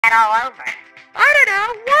that all over? I don't know,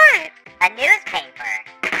 what? A newspaper.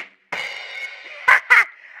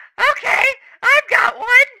 Okay, I've got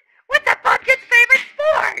one! What's a pumpkin's favorite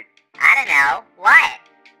sport? I don't know. What?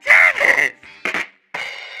 Tennis!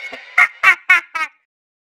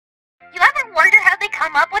 You ever wonder how they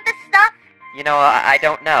come up with this stuff? You know, I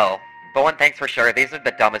don't know. But one thing's for sure, these are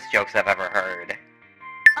the dumbest jokes I've ever heard.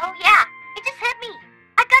 Oh yeah, it just hit me.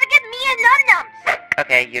 I gotta get me a num-nums.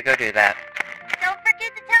 Okay, you go do that. Don't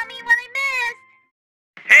forget to tell me what I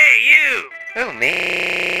missed. Hey, you! Who,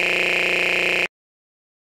 me?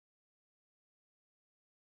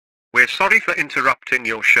 We're sorry for interrupting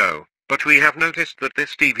your show, but we have noticed that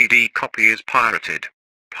this DVD copy is pirated.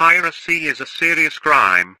 Piracy is a serious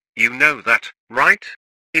crime, you know that, right?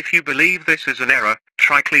 If you believe this is an error,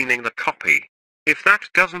 try cleaning the copy. If that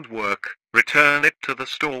doesn't work, return it to the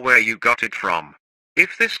store where you got it from.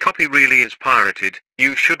 If this copy really is pirated,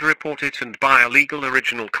 you should report it and buy a legal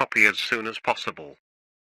original copy as soon as possible.